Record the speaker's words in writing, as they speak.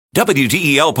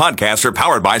WDEL podcasts are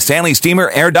powered by Stanley Steamer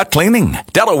Air Duct Cleaning,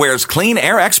 Delaware's clean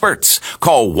air experts.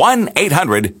 Call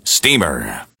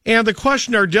 1-800-STEAMER. And the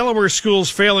question, are Delaware schools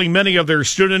failing many of their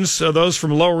students, those from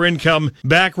lower income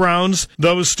backgrounds,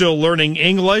 those still learning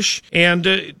English? And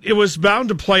it was bound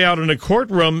to play out in a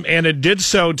courtroom, and it did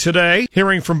so today,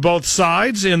 hearing from both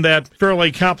sides in that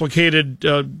fairly complicated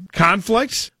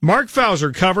conflict. Mark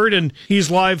Fauser covered, and he's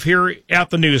live here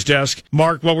at the news desk.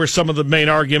 Mark, what were some of the main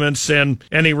arguments and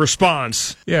any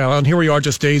response? Yeah, and here we are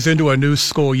just days into a new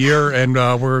school year, and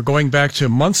we're going back to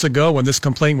months ago when this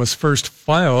complaint was first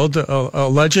filed,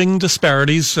 alleging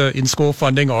disparities in school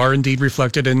funding are indeed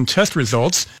reflected in test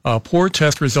results, poor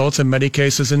test results in many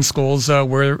cases in schools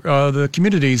where the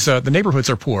communities, the neighborhoods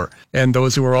are poor, and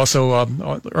those who are also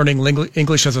earning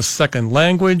English as a second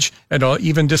language, and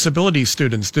even disability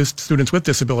students. Students with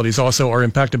disabilities also are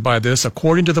impacted by this,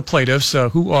 according to the plaintiffs,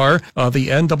 who are the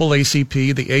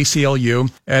NAACP, the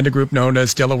ACLU, and a group known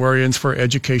as Delawareans for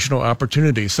Educational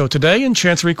Opportunity. So today in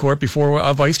Chancery Court, before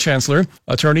a vice chancellor,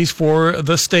 attorneys for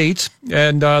the state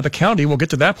and the county, we'll get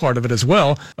to that part of it as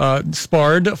well,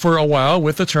 sparred for a while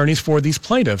with attorneys for these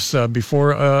plaintiffs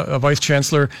before a vice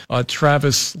chancellor,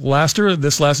 Travis Laster.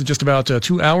 This lasted just about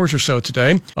 2 hours or so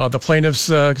today. The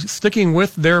plaintiffs sticking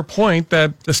with their point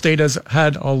that the state has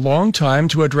had a long time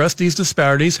to address these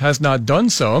disparities, has not done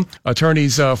so.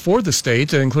 Attorneys for the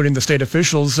state, including the state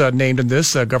officials named in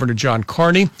this, Governor John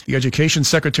Carney, the Education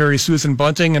Secretary Susan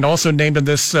Bunting, and also named in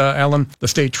this, Alan, the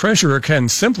state treasurer Ken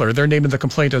Simpler. They're named in the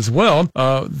complaint as well.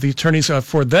 The attorneys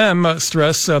for them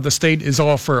stress the state is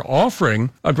all for offering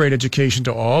a great education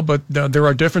to all, but there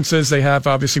are differences they have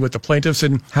obviously with the plaintiffs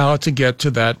in how to get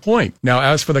to that point. Now,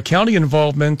 as for the county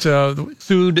involvement,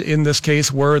 sued in this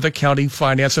case were the county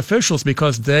finance officials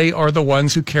because they are the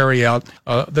ones who carry out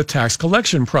the tax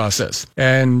collection process.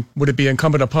 And would it be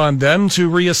incumbent upon them to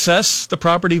reassess the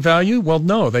property value? Well,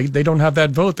 no, they don't have that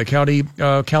vote. The county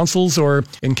councils, or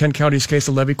in Kent County's case,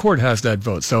 the levy court has that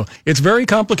vote. So it's very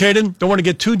complicated. Don't want to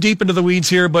get too deep into the weeds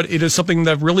here, but it is something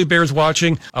that really bears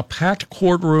watching. A packed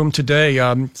courtroom today.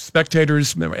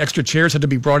 Spectators, extra chairs had to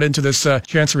be brought into this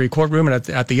Chancery courtroom, and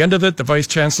at the end of it, the vice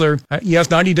chancellor, he has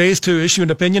 90 days to issue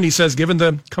an opinion. He says, given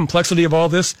the complexity of all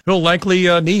this, he'll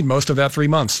likely need most of that 3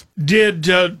 months. Did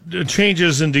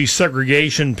changes in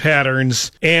desegregation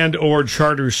patterns and or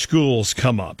charter schools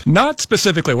come up? Not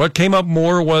specifically. What came up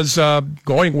more was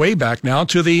going way back now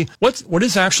to the what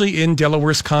is actually in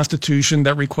Delaware's Constitution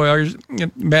that requires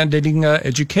mandating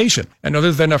education. And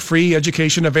other than a free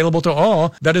education available to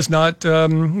all, that is not,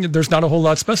 there's not a whole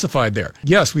lot specified there.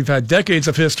 Yes, we've had decades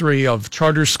of history of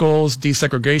charter schools,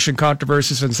 desegregation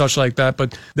controversies and such like that,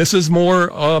 but this is more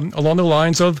along the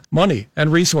lines of money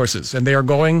and resources. And they are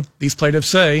going, these plaintiffs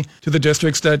say, to the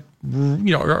districts that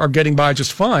are getting by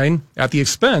just fine at the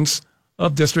expense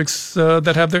of districts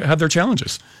that have their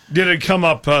challenges. Did it come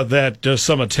up that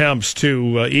some attempts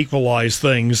to equalize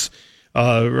things,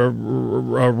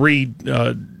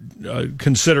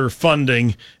 consider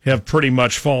funding, have pretty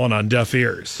much fallen on deaf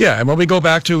ears? Yeah, and what we go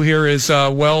back to here is,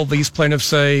 these plaintiffs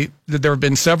say that there have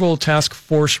been several task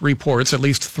force reports, at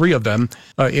least 3 of them,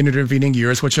 in intervening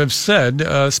years, which have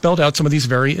spelled out some of these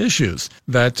very issues,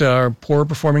 that poor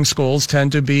performing schools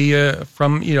tend to be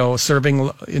from, serving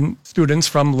students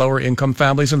from lower income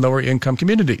families and lower income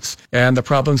communities. And the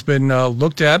problem's been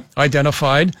looked at,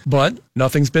 identified, but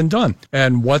nothing's been done.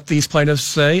 And what these plaintiffs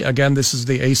say, again, this is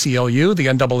the ACLU, the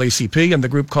NAACP, and the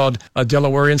group called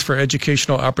Delawareans for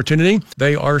Educational Opportunity.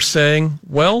 They are saying,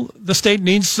 well, the state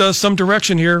needs some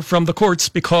direction here from the courts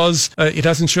because it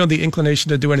hasn't shown the inclination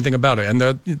to do anything about it.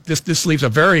 And this leaves a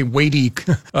very weighty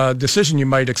decision you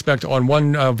might expect on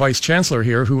one vice chancellor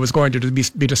here who was going to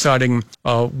be deciding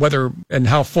whether and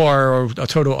how far a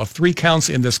total of 3 counts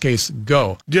in this case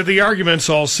go. Did the arguments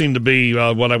all seem to be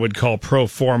what I would call pro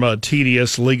forma,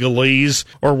 tedious legalese,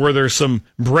 or were there some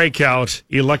breakout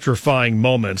electrifying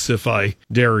moments, if I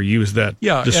dare use that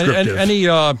descriptive?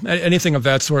 Anything of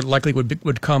that sort likely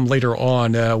would come later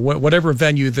on. Whatever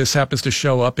venue this happens to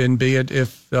show up in, be it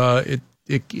if it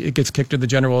gets kicked to the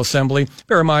General Assembly.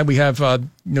 Bear in mind, we have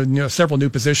several new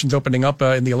positions opening up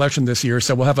in the election this year,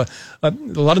 so we'll have a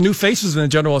lot of new faces in the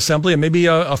General Assembly, and maybe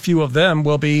a few of them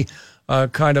will be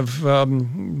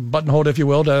buttonholed, if you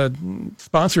will, to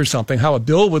sponsor something. How a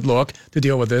bill would look to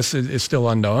deal with this is still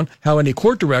unknown. How any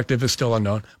court directive is still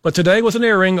unknown. But today was an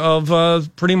airing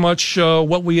of pretty much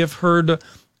what we have heard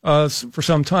for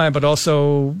some time, but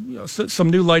also some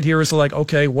new light here is like,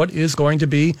 okay, what is going to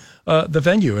be the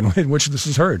venue in which this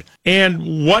is heard?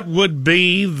 And what would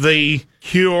be the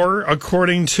cure,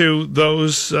 according to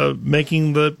those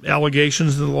making the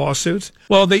allegations in the lawsuit?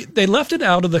 Well, they left it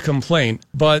out of the complaint,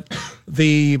 but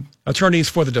the attorneys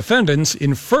for the defendants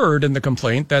inferred in the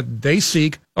complaint that they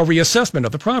seek a reassessment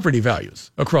of the property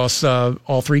values across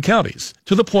all three counties,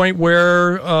 to the point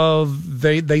where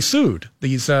they sued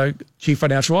these chief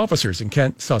financial officers in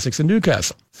Kent, Sussex, and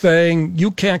Newcastle, saying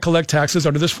you can't collect taxes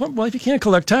under this form. Well, if you can't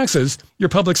collect taxes, your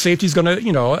public safety is going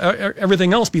to,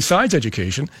 everything else besides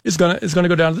education is going to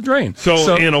go down the drain.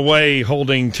 So in a way,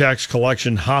 holding tax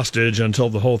collection hostage until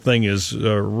the whole thing is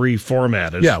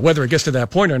reformatted. Yeah, whether it gets to that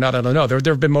point or not, I don't know. There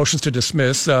have been motions to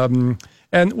dismiss.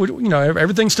 And,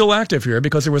 everything's still active here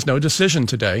because there was no decision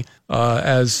today,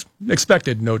 as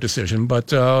expected, no decision.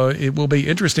 But it will be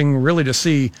interesting, really, to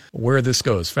see where this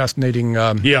goes. Fascinating.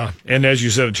 Yeah, and as you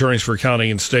said, attorneys for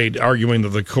county and state arguing that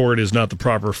the court is not the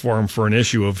proper forum for an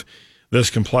issue of this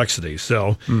complexity.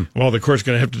 So, the court's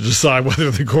going to have to decide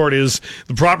whether the court is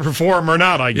the proper forum or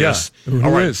not, I guess. Yeah,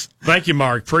 who is. Thank you,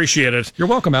 Mark. Appreciate it. You're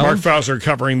welcome, Alan. Mark Fauser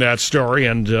covering that story,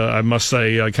 and I must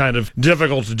say, kind of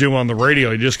difficult to do on the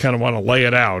radio. You just kind of want to lay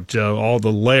it out, all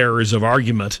the layers of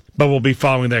argument. But we'll be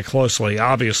following that closely,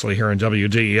 obviously, here in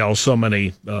WDEL. So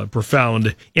many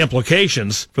profound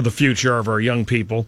implications for the future of our young people